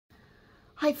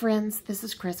Hi friends, this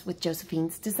is Kris with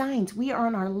Josephine's Designs. We are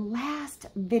on our last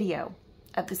video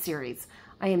of the series.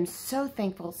 I am so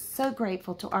thankful, so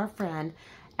grateful to our friend.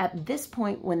 At this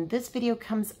point, when this video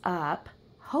comes up,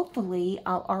 hopefully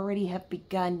I'll already have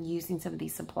begun using some of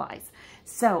these supplies.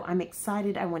 So I'm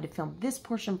excited. I want to film this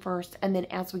portion first, and then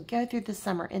as we go through the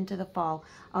summer into the fall,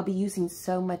 I'll be using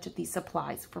so much of these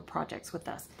supplies for projects with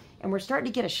us. And we're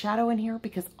starting to get a shadow in here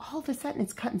because all of a sudden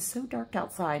it's gotten so dark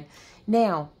outside.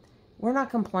 Now, we're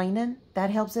not complaining. That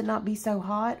helps it not be so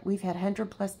hot. We've had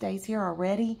 100+ days here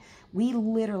already. We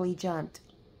literally jumped,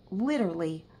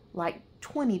 like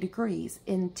 20 degrees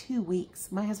in 2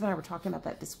 weeks. My husband and I were talking about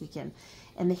that this weekend.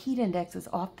 And the heat index is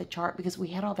off the chart because we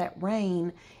had all that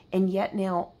rain. And yet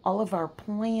now all of our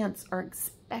plants are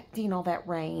expecting all that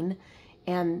rain.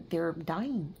 And they're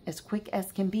dying as quick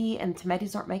as can be. And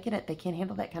tomatoes aren't making it. They can't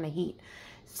handle that kind of heat.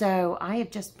 So I've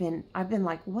been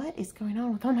like, what is going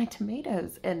on with all my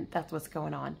tomatoes? And that's what's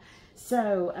going on.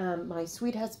 So my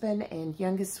sweet husband and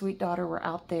youngest sweet daughter were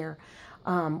out there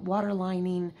water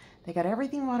lining. They got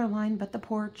everything water lined but the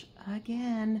porch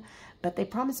again. But they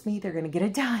promised me they're going to get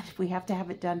it done. We have to have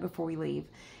it done before we leave.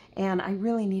 And I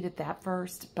really needed that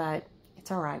first, but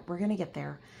it's all right. We're going to get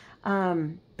there.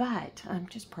 But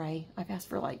just pray. I've asked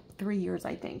for like 3 years,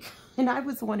 I think. And I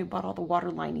was the one who bought all the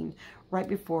water lining right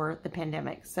before the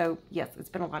pandemic. So yes, it's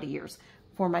been a lot of years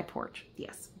for my porch.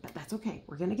 Yes, but that's okay.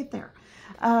 We're going to get there.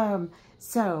 But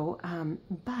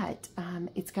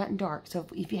it's gotten dark. So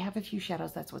if you have a few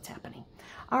shadows, that's what's happening.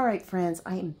 All right, friends,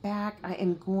 I am back. I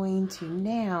am going to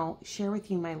now share with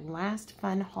you my last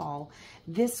fun haul.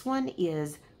 This one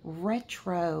is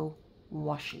retro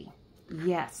washi.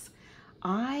 Yes.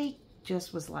 I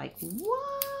just was like,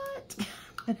 what?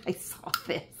 When I saw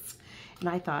this. And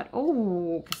I thought,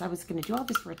 oh, because I was going to do all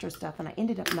this retro stuff, and I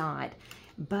ended up not.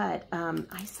 But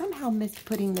I somehow missed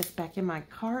putting this back in my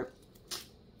cart.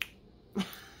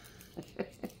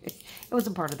 It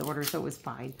wasn't part of the order, so it was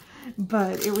fine.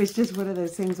 But it was just one of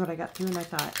those things when I got through, and I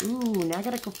thought, ooh, now I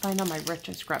got to go find all my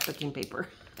retro scrapbooking paper.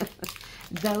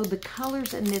 Though the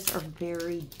colors in this are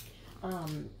very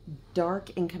dark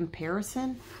in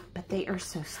comparison, but they are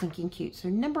so stinking cute. So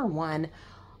number one,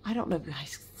 I don't know if you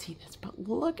guys can see this, but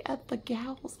look at the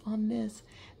gals on this.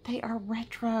 They are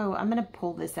retro. I'm going to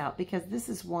pull this out because this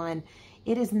is one,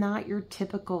 it is not your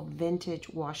typical vintage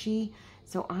washi.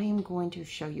 So I am going to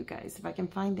show you guys if I can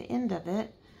find the end of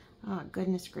it. Oh,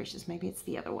 goodness gracious, maybe it's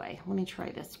the other way. Let me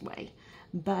try this way.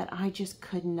 But I just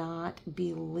could not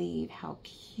believe how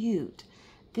cute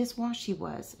this washi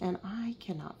was, and I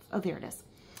cannot, oh, there it is.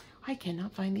 I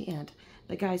cannot find the end.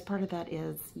 But guys, part of that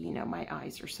is, you know, my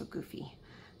eyes are so goofy.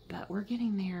 But we're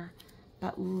getting there.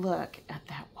 But look at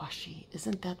that washi.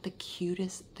 Isn't that the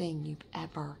cutest thing you've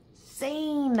ever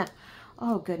seen?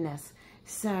 Oh, goodness.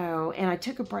 So, and I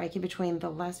took a break in between the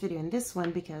last video and this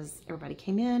one because everybody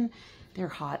came in. They're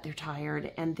hot, they're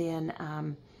tired. And then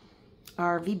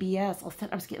our VBS, all of a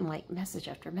sudden I was getting like message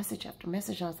after message after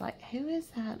message. And I was like, who is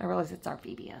that? I realized it's our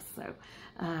VBS. So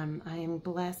I am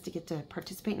blessed to get to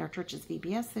participate in our church's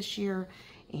VBS this year.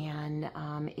 And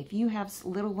if you have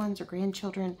little ones or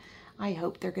grandchildren, I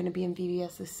hope they're going to be in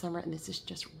VBS this summer. And this is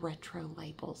just retro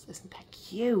labels. Isn't that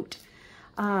cute?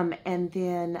 And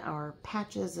then our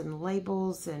patches and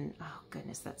labels. And oh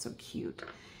goodness, that's so cute.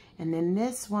 And then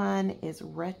this one is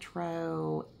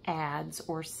retro ads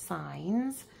or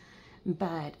signs.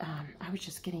 But I was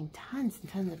just getting tons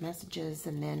and tons of messages,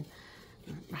 and then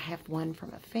I have one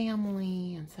from a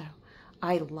family, and so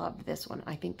I love this one.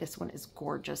 I think this one is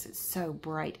gorgeous. It's so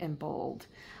bright and bold.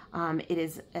 It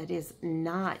is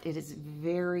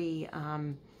very,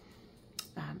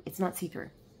 it's not see-through,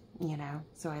 you know,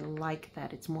 so I like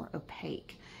that it's more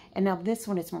opaque. And now this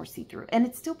one is more see-through, and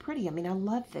it's still pretty. I mean, I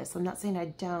love this. I'm not saying I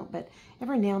don't, but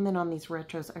every now and then on these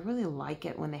retros, I really like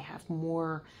it when they have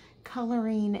more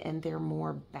coloring and they're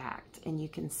more backed and you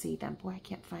can see them. Boy, I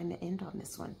can't find the end on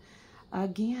this one.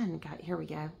 Again, here we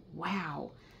go.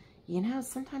 Wow. You know,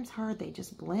 sometimes hard, they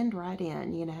just blend right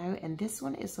in, you know, and this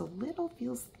one is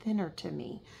feels thinner to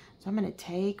me. So I'm going to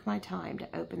take my time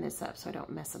to open this up so I don't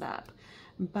mess it up.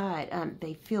 But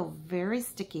they feel very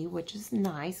sticky, which is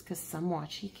nice because some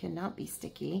washi cannot be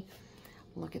sticky.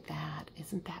 Look at that.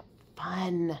 Isn't that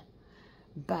fun?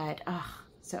 But,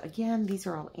 so again, these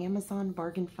are all Amazon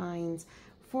bargain finds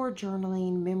for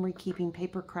journaling, memory keeping,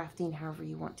 paper crafting, however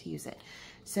you want to use it.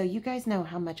 So you guys know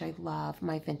how much I love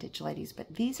my vintage ladies,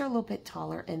 but these are a little bit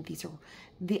taller, and these are,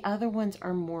 the other ones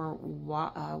are more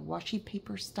washi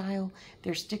paper style.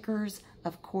 They're stickers,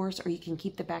 of course, or you can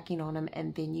keep the backing on them,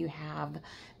 and then you have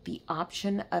the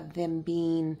option of them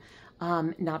being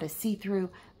not a see-through,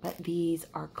 but these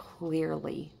are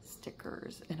clearly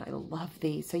stickers, and I love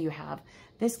these. So you have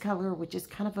this color, which is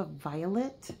kind of a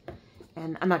violet,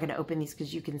 and I'm not going to open these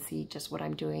because you can see just what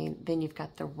I'm doing. Then you've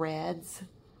got the reds,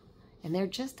 and they're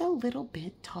just a little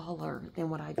bit taller than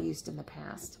what I've used in the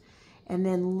past. And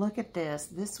then look at this.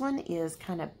 This one is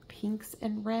kind of pinks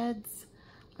and reds.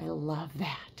 I love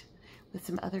that, with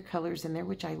some other colors in there,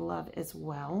 which I love as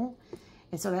well.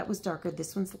 And so that was darker.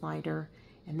 This one's lighter.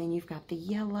 And then you've got the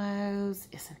yellows.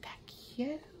 Isn't that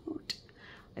cute?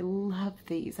 I love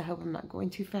these. I hope I'm not going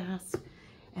too fast.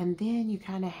 And then you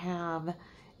kind of have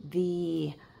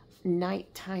the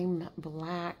nighttime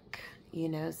black, you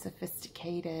know,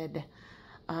 sophisticated,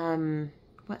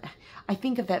 what I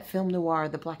think of that film noir,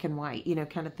 the black and white, you know,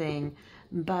 kind of thing.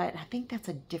 But I think that's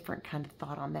a different kind of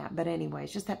thought on that. But anyway,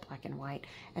 it's just that black and white.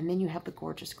 And then you have the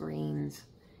gorgeous greens.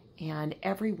 And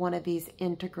every one of these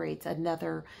integrates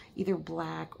another either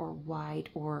black or white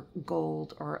or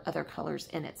gold or other colors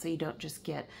in it. So you don't just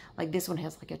get, like this one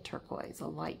has like a turquoise, a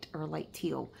light or a light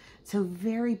teal. So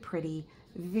very pretty,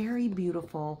 very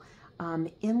beautiful,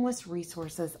 endless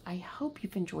resources. I hope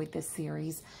you've enjoyed this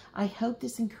series. I hope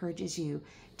this encourages you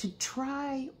to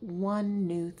try one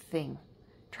new thing.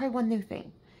 Try one new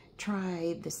thing.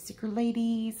 Try the sticker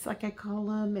ladies, like I call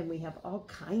them, and we have all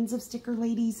kinds of sticker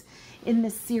ladies in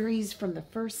this series from the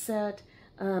first set.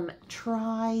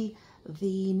 Try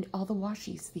all the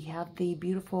washies. We have the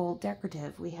beautiful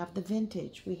decorative. We have the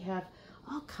vintage. We have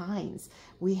all kinds.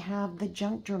 We have the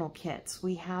junk journal kits.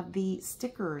 We have the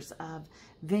stickers of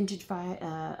vintage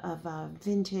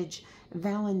vintage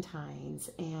Valentines,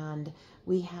 and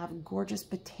we have gorgeous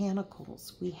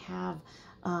botanicals. We have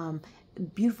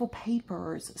beautiful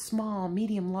papers, small,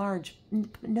 medium, large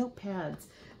notepads.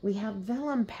 We have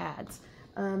vellum pads,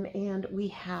 and we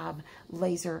have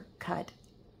laser cut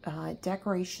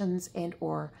decorations and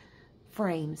or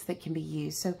frames that can be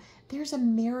used. So there's a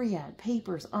myriad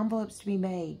papers, envelopes to be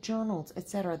made, journals,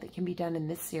 etc. that can be done in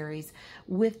this series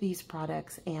with these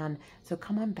products. And so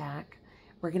come on back.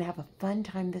 We're going to have a fun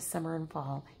time this summer and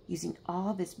fall using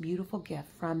all this beautiful gift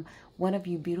from one of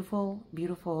you beautiful,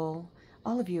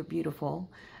 all of you are beautiful,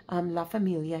 La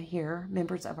Familia here,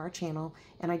 members of our channel,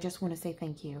 and I just want to say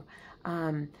thank you.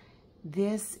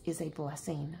 This is a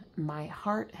blessing. My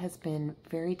heart has been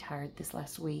very tired this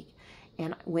last week,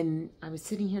 and when I was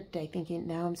sitting here today thinking,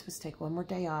 now I'm supposed to take one more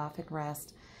day off and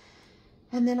rest,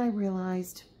 and then I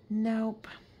realized, nope,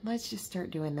 let's just start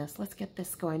doing this. Let's get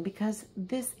this going, because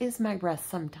this is my rest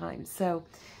sometimes. So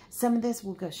some of this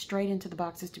will go straight into the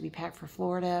boxes to be packed for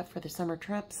Florida for the summer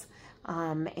trips,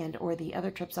 and or the other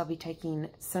trips I'll be taking.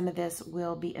 Some of this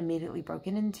will be immediately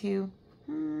broken into.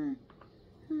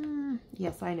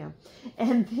 Yes, I know.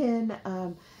 And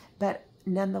then, but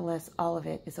nonetheless, all of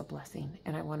it is a blessing.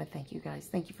 And I want to thank you guys.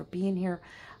 Thank you for being here.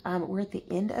 We're at the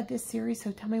end of this series,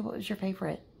 so tell me what was your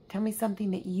favorite. Tell me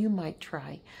something that you might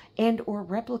try and or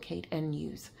replicate and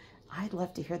use. I'd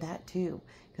love to hear that too,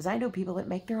 because I know people that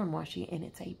make their own washi and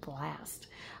it's a blast.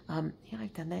 Yeah,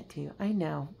 I've done that too. I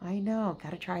know.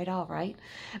 Got to try it all, right?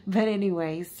 But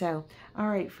anyway, so, all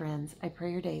right, friends, I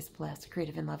pray your day is blessed,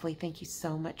 creative, and lovely. Thank you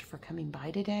so much for coming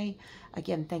by today.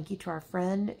 Again, thank you to our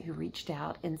friend who reached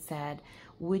out and said,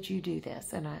 would you do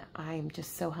this? And I am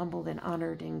just so humbled and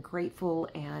honored and grateful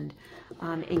and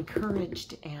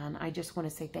encouraged. And I just want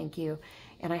to say thank you.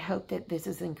 And I hope that this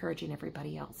is encouraging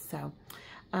everybody else. So,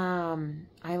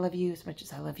 I love you as much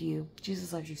as I love you.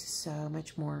 Jesus loves you so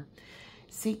much more.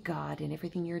 Seek God in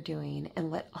everything you're doing,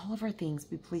 and let all of our things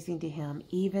be pleasing to Him,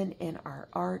 even in our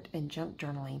art and junk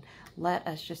journaling. Let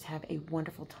us just have a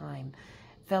wonderful time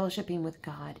fellowshipping with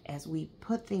God as we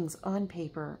put things on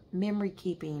paper, memory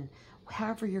keeping,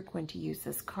 however you're going to use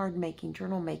this, card making,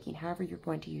 journal making, however you're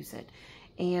going to use it.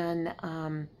 And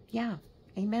yeah,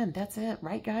 amen. That's it,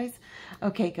 right, guys?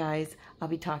 Okay, guys, I'll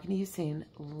be talking to you soon.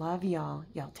 Love y'all.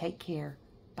 Y'all take care.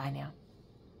 Bye now.